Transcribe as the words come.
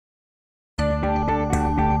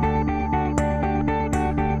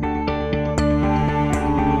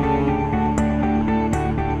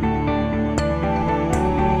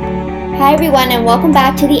Hi everyone, and welcome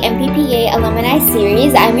back to the MPPA Alumni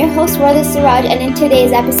Series. I'm your host, Roda Siraj, and in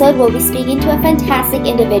today's episode, we'll be speaking to a fantastic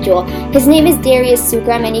individual. His name is Darius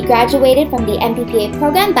Sukram, and he graduated from the MPPA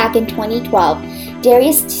program back in 2012.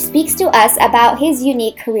 Darius speaks to us about his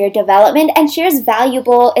unique career development and shares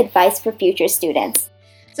valuable advice for future students.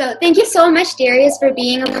 So thank you so much, Darius, for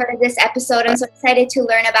being a part of this episode. I'm so excited to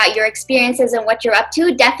learn about your experiences and what you're up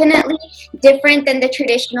to. Definitely different than the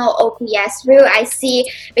traditional OPS route. I see,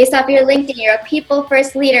 based off your LinkedIn, you're a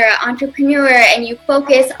people-first leader, an entrepreneur, and you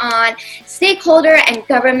focus on stakeholder and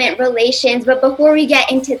government relations. But before we get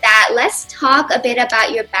into that, let's talk a bit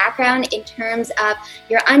about your background in terms of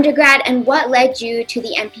your undergrad and what led you to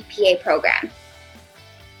the MPPA program.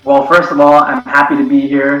 Well, first of all, I'm happy to be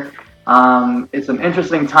here. It's an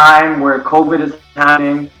interesting time where COVID is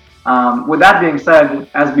happening. With that being said,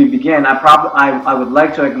 as we begin, I would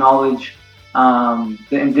like to acknowledge the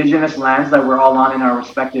indigenous lands that we're all on in our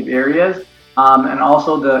respective areas, and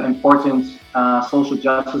also the important social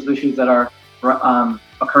justice issues that are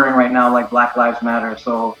occurring right now, like Black Lives Matter.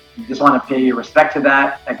 So just want to pay respect to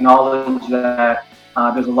that, acknowledge that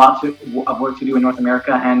there's a lot of work to do in North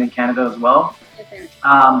America and in Canada as well.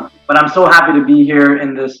 But I'm so happy to be here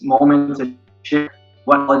in this moment to share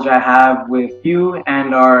what knowledge I have with you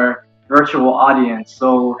and our virtual audience.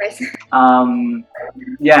 So, I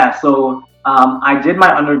did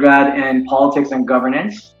my undergrad in politics and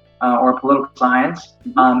governance, or political science,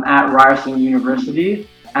 at Ryerson University,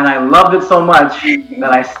 and I loved it so much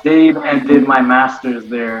that I stayed and did my master's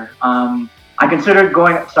there. I considered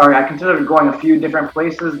going a few different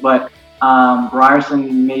places, but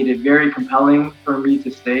Ryerson made it very compelling for me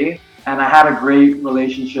to stay, and I had great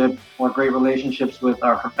relationships with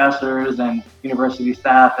our professors and university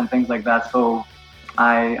staff and things like that. So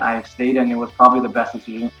I stayed, and it was probably the best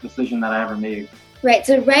decision that I ever made. Right.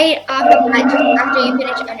 So right off the bat, just after you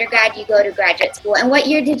finish undergrad, you go to graduate school. And what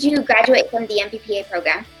year did you graduate from the MPPA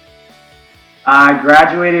program? I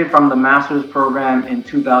graduated from the master's program in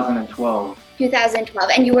 2012.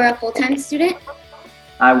 2012, and you were a full-time student?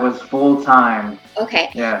 I was full-time.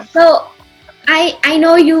 Okay. Yes. So I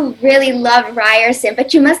know you really love Ryerson,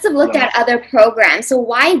 but you must have looked at other programs. So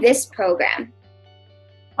why this program?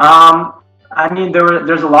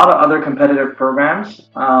 There's a lot of other competitive programs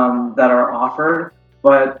that are offered,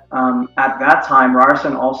 but at that time,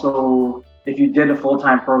 Ryerson also, if you did a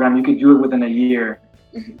full-time program, you could do it within a year.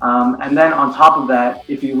 Mm-hmm. And then on top of that,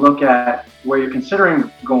 if you look at where you're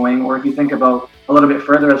considering going, or if you think about a little bit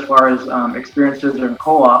further as far as experiences or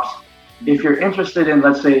co-ops, if you're interested in,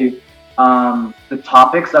 let's say, the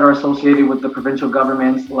topics that are associated with the provincial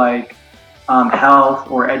governments, like health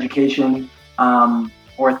or education,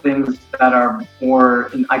 or things that are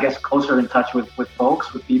more, closer in touch with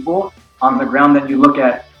folks, with people on the ground, then you look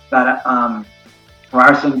at that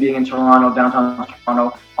Ryerson being in Toronto, downtown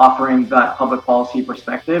Toronto, offering that public policy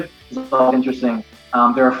perspective is all interesting.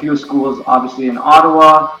 There are a few schools, obviously, in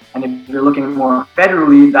Ottawa, and if you're looking more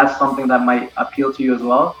federally, that's something that might appeal to you as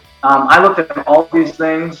well. I looked at all these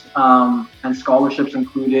things, and scholarships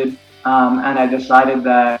included, and I decided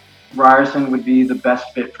that Ryerson would be the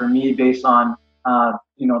best fit for me based on,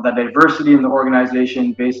 the diversity in the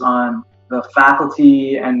organization, based on the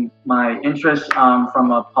faculty and my interests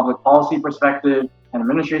from a public policy perspective and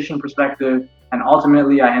administration perspective, and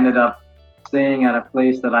ultimately I ended up staying at a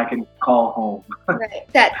place that I can call home. Right,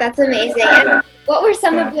 that's amazing. And what were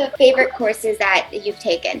some of the favorite courses that you've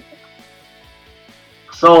taken?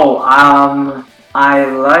 So I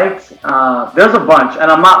liked. There's a bunch, and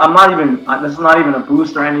I'm not even. This is not even a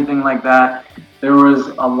boost or anything like that. There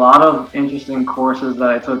was a lot of interesting courses that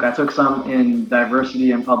I took. I took some in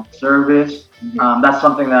diversity and public service. Mm-hmm. That's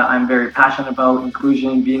something that I'm very passionate about.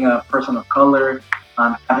 Inclusion, being a person of color,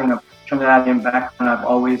 having a Trinidadian background. I've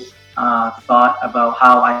always thought about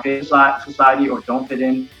how I fit in society or don't fit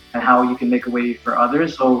in, and how you can make a way for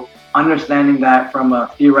others. So understanding that from a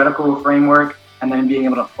theoretical framework, and then being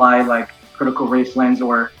able to apply like critical race lens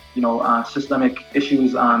or systemic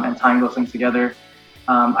issues, and tying those things together.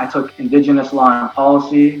 I took Indigenous Law and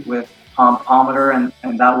Policy with Tom Palmater,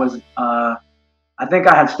 and that was I think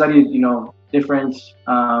I had studied different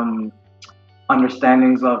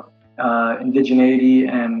understandings of indigeneity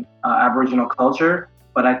and Aboriginal culture,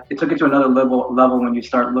 but it took it to another level when you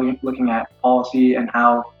start looking at policy and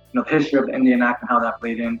how the history of the Indian Act and how that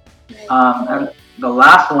played in. And the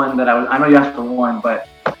last one that I know you asked for one, but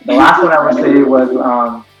the last one I would say was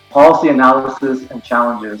Policy Analysis and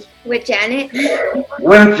Challenges. With Janet?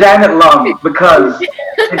 With Janet Lum, because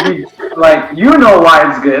if like, you know why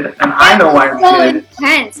it's good, and I know why it's so good.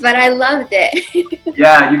 intense, but I loved it.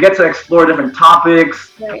 Yeah, you get to explore different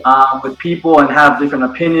topics Right. with people and have different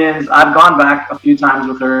opinions. I've gone back a few times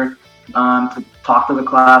with her to talk to the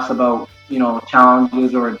class about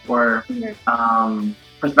challenges or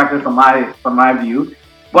perspective from my view,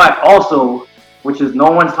 but also, which is no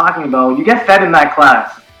one's talking about, you get fed in that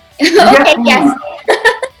class. You get Okay, food. yes.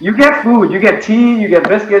 You get food. You get tea. You get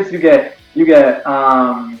biscuits. You get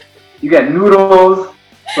noodles.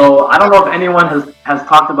 So I don't know if anyone has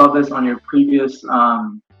talked about this on your previous I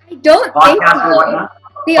don't think podcast or so. whatnot.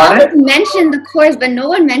 They always mention the course, but no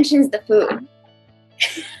one mentions the food.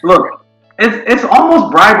 Look, it's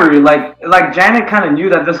almost bribery. Like Janet kind of knew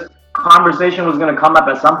that this conversation was going to come up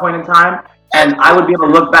at some point in time, and I would be able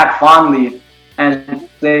to look back fondly and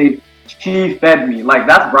say she fed me. Like,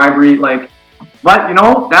 that's bribery. Like, but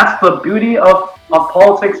that's the beauty of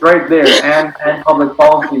politics right there, and public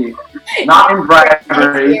policy. Not in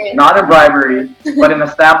bribery, but in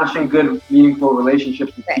establishing good, meaningful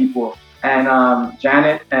relationships with people. And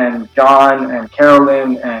Janet and John and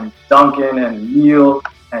Carolyn and Duncan and Neil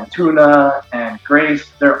and Tuna and Grace,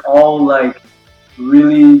 they're all like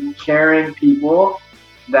really caring people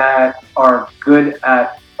that are good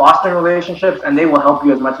at fostering relationships, and they will help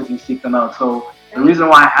you as much as you seek them out. So the reason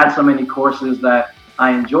why I had so many courses that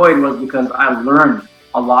I enjoyed was because I learned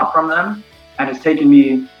a lot from them, and it's taken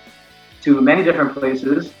me to many different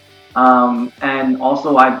places. And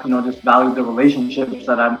also I just value the relationships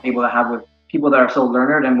that I'm able to have with people that are so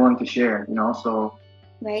learned and willing to share, so.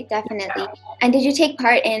 Right, definitely. Yeah. And did you take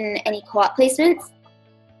part in any co-op placements?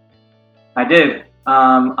 I did.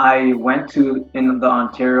 I went in the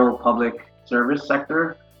Ontario public service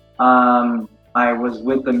sector. I was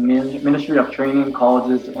with the Ministry of Training,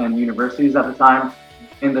 Colleges and Universities at the time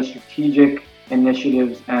in the Strategic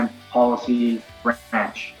Initiatives and Policy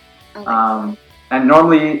branch. Okay. And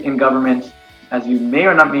normally in government, as you may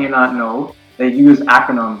or not know, they use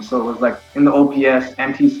acronyms. So it was like in the OPS,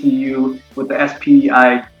 MTCU with the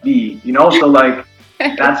SPIB, so like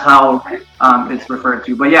that's how it's referred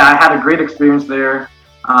to. But yeah, I had a great experience there,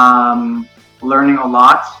 learning a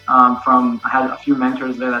lot I had a few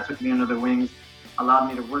mentors there that took me under their wings, allowed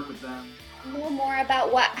me to work with them. Know more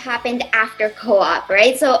about what happened after co-op,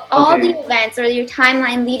 right? So all the events or your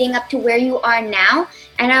timeline leading up to where you are now,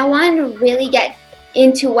 and I want to really get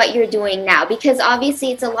into what you're doing now, because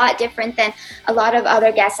obviously it's a lot different than a lot of other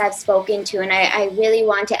guests I've spoken to, and I really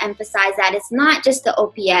want to emphasize that it's not just the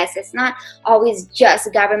OPS, it's not always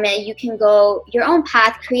just government. You can go your own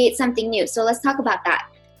path, create something new. So let's talk about that.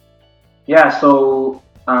 Yeah, so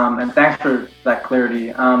and thanks for that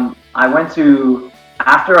clarity.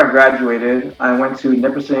 After I graduated, I went to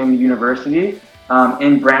Nipissing University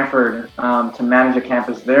in Brantford to manage a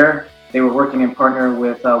campus there. They were working in partner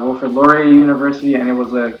with Wilfrid Laurier University, and it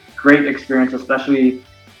was a great experience, especially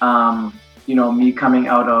me coming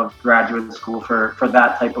out of graduate school for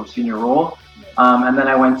that type of senior role. And then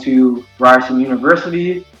I went to Ryerson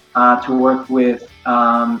University to work with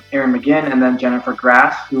Erin McGinn and then Jennifer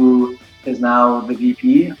Grass, who is now the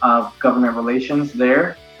VP of Government Relations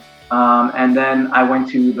there. And then I went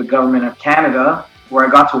to the Government of Canada, where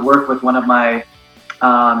I got to work with one of my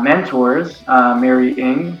mentors, Mary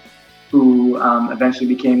Ng, who eventually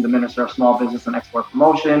became the Minister of Small Business and Export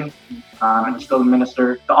Promotion, and still the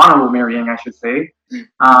Minister, the Honorable Mary Ng, I should say.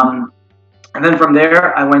 And then from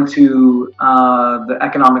there, I went to the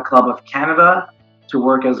Economic Club of Canada to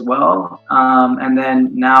work as well. And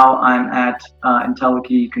then now I'm at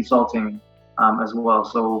Intellikey Consulting as well.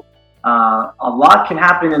 So a lot can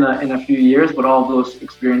happen in a few years, but all of those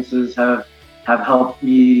experiences have helped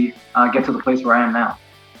me get to the place where I am now.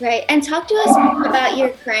 Right, and talk to us more about your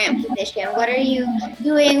current position. What are you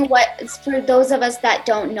doing? What, for those of us that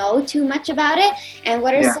don't know too much about it, and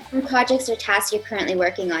what are some projects or tasks you're currently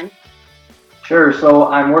working on? Sure. So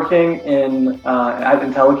I'm working at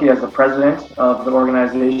Intellikey as the president of the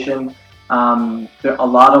organization. A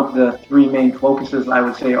lot of the three main focuses, I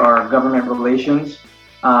would say, are government relations,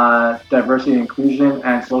 diversity and inclusion,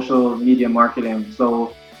 and social media marketing.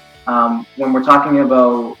 So when we're talking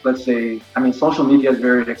about, let's say, social media is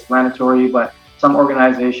very explanatory, but some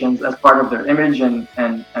organizations, as part of their image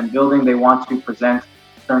and building, they want to present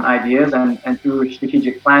certain ideas, and through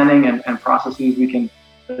strategic planning and processes, we can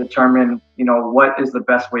determine, what is the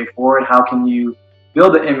best way forward. How can you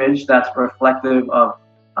build an image that's reflective of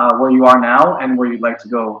where you are now and where you'd like to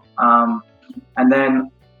go? And then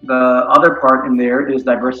the other part in there is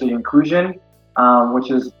diversity and inclusion, which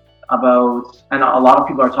is about, and a lot of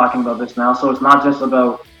people are talking about this now, so it's not just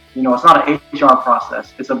about, it's not an HR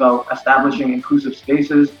process. It's about establishing inclusive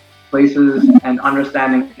spaces places and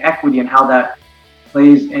understanding equity and how that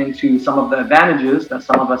plays into some of the advantages that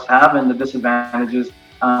some of us have and the disadvantages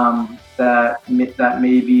that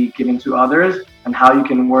may be given to others, and how you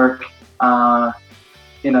can work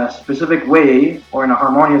in a specific way or in a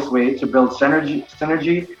harmonious way to build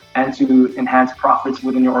synergy and to enhance profits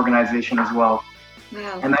within your organization as well.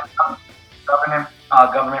 Wow. And then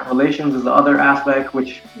government relations is the other aspect,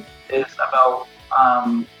 which is about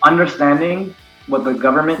understanding what the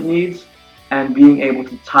government needs and being able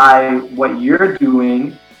to tie what you're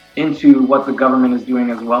doing into what the government is doing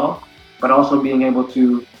as well, but also being able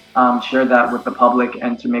to share that with the public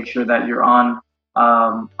and to make sure that you're on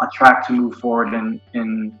a track to move forward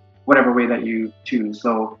in whatever way that you choose.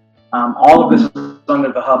 So all of this is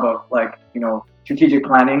under the hub of strategic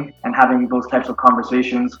planning and having those types of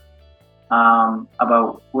conversations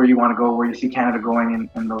about where you want to go, where you see Canada going,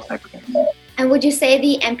 and those types of things. And would you say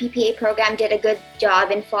the MPPA program did a good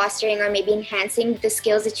job in fostering or maybe enhancing the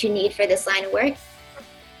skills that you need for this line of work?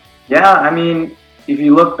 Yeah, I mean, if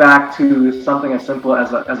you look back to something as simple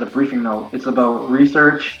as a briefing note, it's about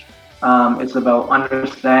research. It's about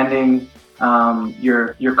understanding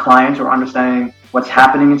your clients or understanding what's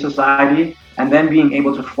happening in society, and then being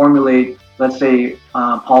able to formulate, let's say,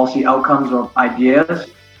 policy outcomes or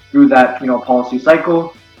ideas through that policy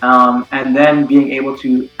cycle, and then being able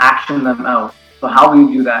to action them out. So how do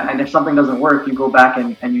you do that? And if something doesn't work, you go back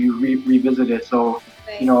and you revisit it. So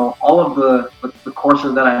all of the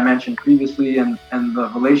courses that I mentioned previously and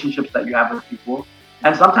the relationships that you have with people.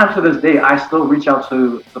 And sometimes to this day, I still reach out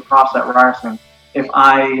to the profs at Ryerson. If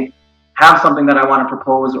I have something that I want to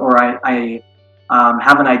propose, or I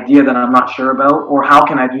have an idea that I'm not sure about, or how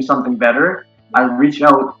can I do something better, I reach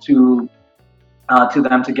out to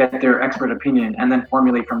them to get their expert opinion and then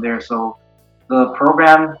formulate from there. So the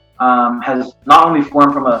program has not only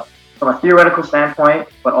formed from a theoretical standpoint,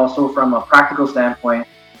 but also from a practical standpoint,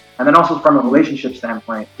 and then also from a relationship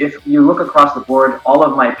standpoint. If you look across the board, all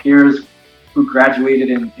of my peers who graduated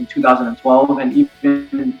in 2012, and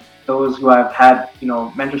even those who I've had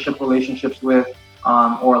mentorship relationships with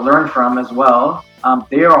or learned from as well,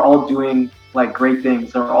 they are all doing great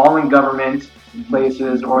things. They're all in government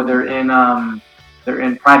places, or they're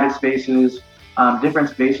in private spaces, different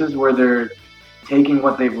spaces where they're taking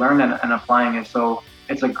what they've learned and applying it. So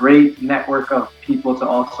it's a great network of people to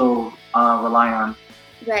also rely on.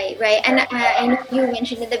 Right. And I know you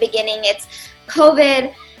mentioned in the beginning, it's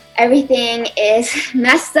COVID. Everything is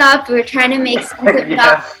messed up. We're trying to make sense of it.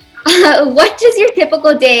 Yes. What does your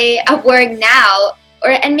typical day of work now,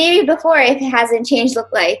 and maybe before, if it hasn't changed,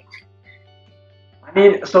 look like? I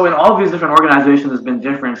mean, so in all of these different organizations, it's been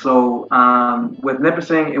different. So with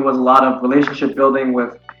Nipissing, it was a lot of relationship building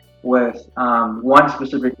with one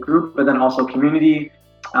specific group, but then also community.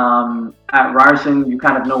 At Ryerson, you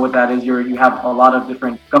kind of know what that is. You have a lot of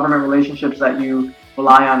different government relationships that you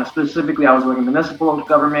rely on. Specifically, I was working municipal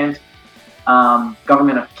government.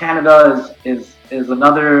 Government of Canada is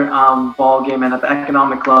another ball game, and at the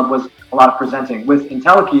Economic Club was a lot of presenting with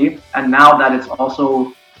Inteliki. And now that it's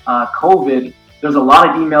also COVID, there's a lot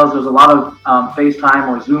of emails, there's a lot of FaceTime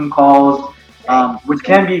or Zoom calls, which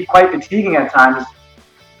can be quite fatiguing at times.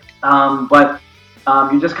 But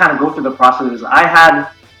you just kind of go through the processes.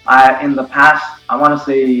 In the past, I want to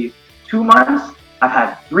say 2 months, I've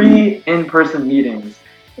had 3 in-person meetings.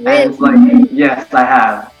 Really? And it's like, yes, I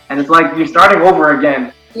have. And it's like you're starting over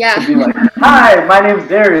again. Yeah. To be like, hi, my name's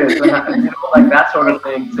Darius. And, that sort of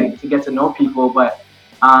thing to get to know people. But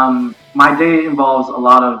my day involves a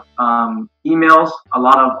lot of emails, a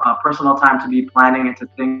lot of personal time to be planning and to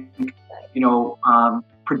think,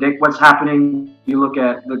 predict what's happening. You look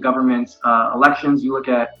at the government's elections, you look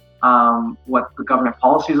at what the government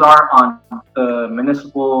policies are on the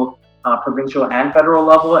municipal, provincial, and federal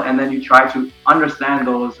level, and then you try to understand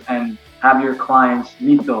those and have your clients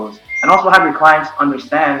meet those. And also have your clients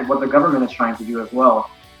understand what the government is trying to do as well.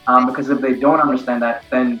 Because if they don't understand that,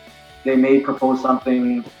 then they may propose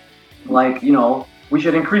something like, we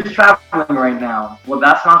should increase traveling right now. Well,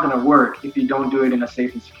 that's not going to work if you don't do it in a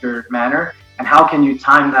safe and secure manner. And how can you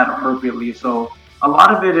time that appropriately? So a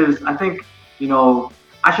lot of it is, I think,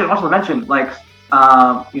 I should also mention,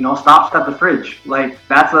 stops at the fridge.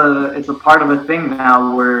 It's a part of a thing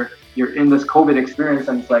now where you're in this COVID experience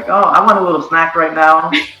and it's like, oh, I want a little snack right now.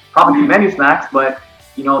 Probably many snacks, but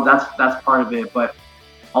that's part of it. But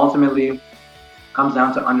ultimately, comes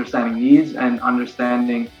down to understanding needs and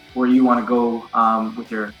understanding where you want to go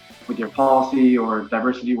with your policy or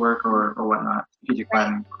diversity work or whatnot, strategic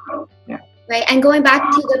planning. Yeah. Right. And going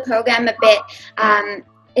back to the program a bit,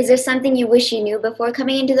 Is there something you wish you knew before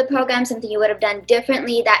coming into the program, something you would have done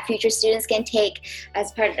differently that future students can take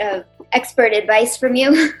as part of expert advice from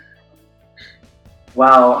you?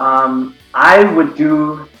 Wow, I would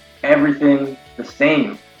do everything the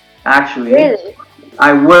same, actually. Really?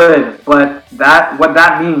 I would, but what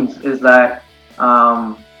that means is that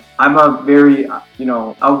I'm a very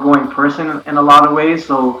outgoing person in a lot of ways.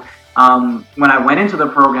 So when I went into the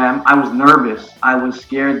program, I was nervous. I was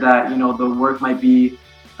scared that the work might be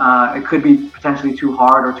it could be potentially too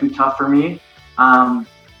hard or too tough for me.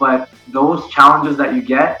 But those challenges that you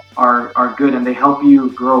get are good and they help you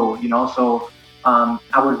grow. So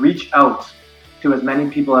I would reach out to as many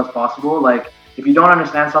people as possible. Like if you don't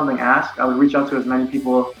understand something, ask. I would reach out to as many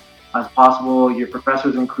people as possible, your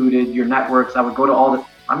professors included, your networks. I would go to all the,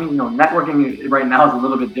 networking right now is a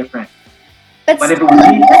little bit different. But if it was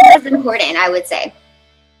just as important, I would say.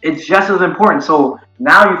 It's just as important. So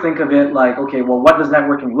now you think of it like, okay, well, what does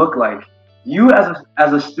networking look like? You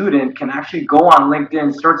as a student can actually go on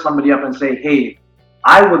LinkedIn, search somebody up and say, hey,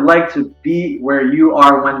 I would like to be where you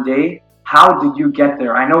are one day. How did you get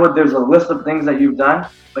there? I know that there's a list of things that you've done,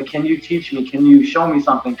 but can you teach me? Can you show me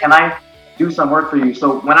something? Can I do some work for you?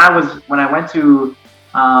 So when I went to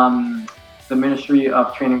the Ministry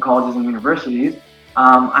of Training Colleges and Universities,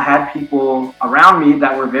 I had people around me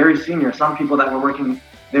that were very senior, some people that were working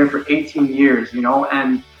there for 18 years,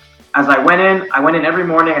 and as I went in every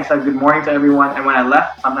morning, I said good morning to everyone, and when I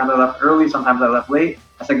left, sometimes I left early, sometimes I left late,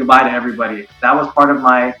 I said goodbye to everybody. That was part of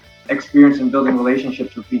my experience in building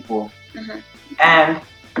relationships with people. Mm-hmm. And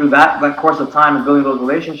through that course of time and building those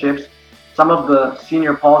relationships, some of the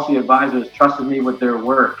senior policy advisors trusted me with their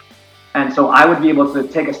work. And so I would be able to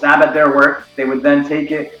take a stab at their work. They would then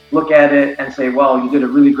take it, look at it, and say, well, you did a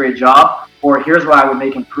really great job, or here's where I would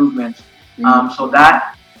make improvements. Mm-hmm. So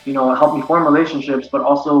that, helped me form relationships, but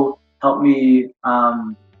also helped me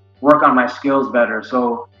work on my skills better.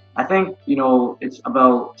 So I think, it's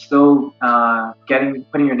about still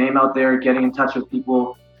putting your name out there, getting in touch with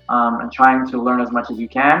people, and trying to learn as much as you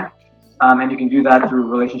can. And you can do that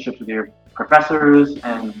through relationships with your professors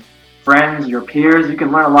and friends, your peers. You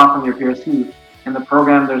can learn a lot from your peers too. In the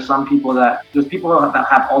program, there's people that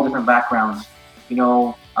have all different backgrounds.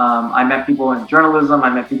 I met people in journalism, I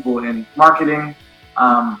met people in marketing,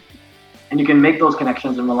 and you can make those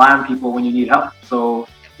connections and rely on people when you need help. So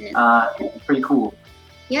it's pretty cool.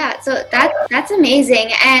 Yeah, so that's amazing.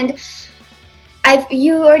 And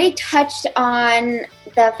you already touched on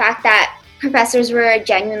the fact that professors were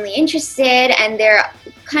genuinely interested and they're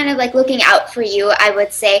kind of like looking out for you, I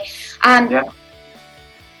would say. Yeah.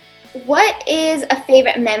 What is a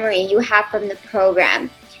favorite memory you have from the program?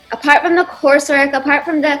 Apart from the coursework, apart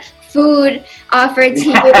from the food offered to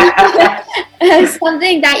you,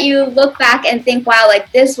 something that you look back and think, wow,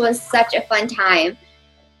 like this was such a fun time.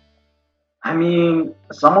 I mean,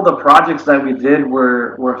 some of the projects that we did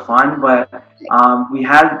were fun, but we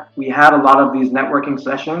had a lot of these networking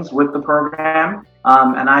sessions with the program,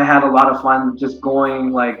 and I had a lot of fun just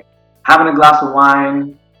going, like having a glass of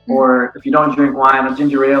wine, or if you don't drink wine, a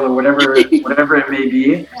ginger ale or whatever it may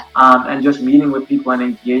be, and just meeting with people and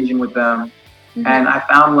engaging with them. Mm-hmm. And I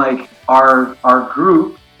found like our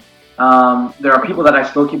group, there are people that I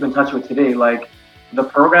still keep in touch with today. Like the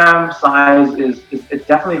program size is it's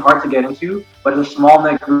definitely hard to get into, but it's a small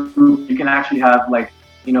knit group. You can actually have like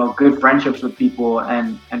good friendships with people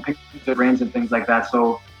and pick their brains and things like that.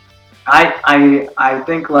 So I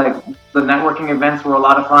think like the networking events were a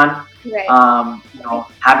lot of fun. Right.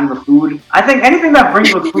 Having the food. I think anything that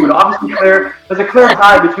brings with food. Obviously, there's a clear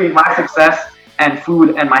tie between my success and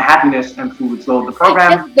food and my happiness and food. So the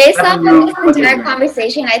program, based off of this entire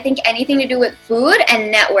conversation, I think anything to do with food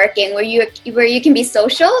and networking, where you can be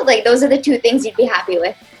social, like those are the two things you'd be happy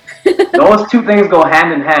with. Those two things go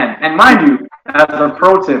hand in hand. And mind you, as a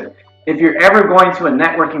pro tip, if you're ever going to a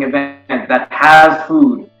networking event that has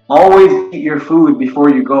food, always eat your food before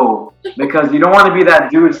you go, because you don't want to be that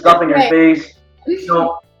dude stuffing your face.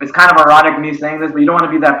 It's kind of ironic me saying this, but you don't want to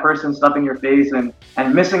be that person stuffing your face and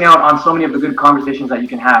missing out on so many of the good conversations that you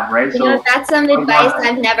can have, right? So that's some advice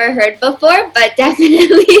I've never heard before, but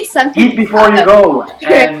definitely something. Eat before you go,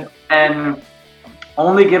 and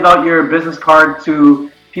only give out your business card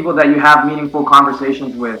to people that you have meaningful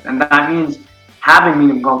conversations with, and that means having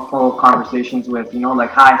meaningful conversations with, like,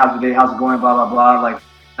 hi, how's your day, how's it going, blah, blah, blah, like,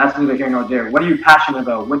 that's neither here nor there. What are you passionate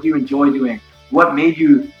about? What do you enjoy doing? What made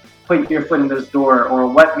you put your foot in this door, or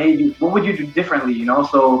what would you do differently,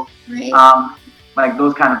 So, right. Like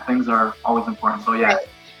those kind of things are always important. So, yeah. Right.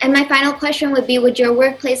 And my final question would be, would your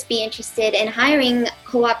workplace be interested in hiring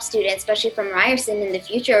co-op students, especially from Ryerson in the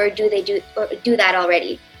future, or do they do that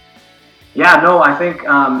already? Yeah, no, I think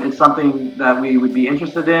it's something that we would be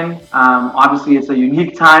interested in. Obviously, it's a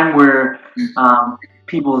unique time where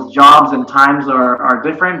people's jobs and times are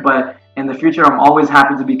different, but in the future, I'm always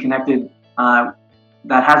happy to be connected.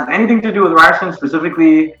 That has anything to do with Ryerson,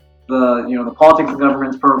 specifically the politics and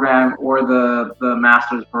governance program or the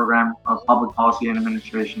master's program of public policy and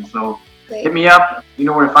administration. So Great. hit me up. You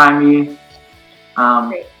know where to find me.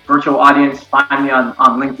 Virtual audience, find me on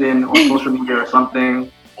LinkedIn or social media or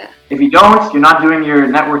something. Yeah. If you don't, you're not doing your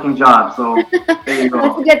networking job. So there you go.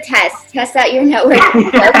 That's a good test. Test out your network.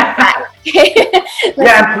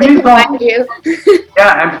 Yeah, and please don't.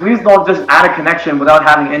 Yeah, and please don't just add a connection without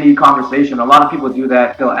having any conversation. A lot of people do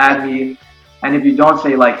that. They'll add me, and if you don't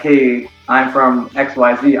say like, "Hey, I'm from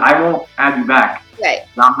XYZ," I won't add you back. Right.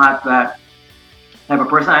 I'm not that type of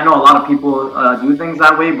person. I know a lot of people do things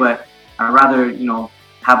that way, but I'd rather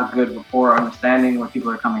have a good rapport, understanding where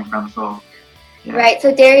people are coming from. So. Yeah. Right.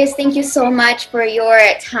 So Darius, thank you so much for your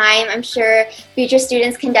time. I'm sure future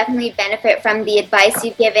students can definitely benefit from the advice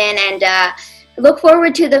you've given, and look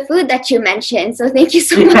forward to the food that you mentioned. So thank you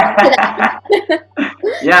so much for that.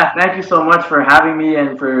 Yeah, thank you so much for having me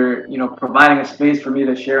and for providing a space for me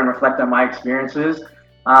to share and reflect on my experiences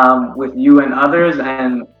with you and others.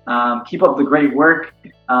 And keep up the great work.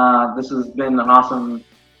 This has been an awesome,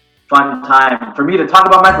 fun time for me to talk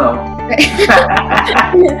about myself.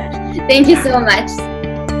 Thank you so much.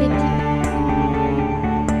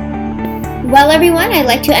 Well, everyone, I'd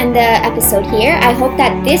like to end the episode here. I hope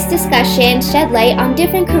that this discussion shed light on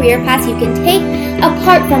different career paths you can take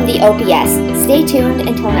apart from the OPS. Stay tuned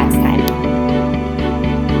until next time.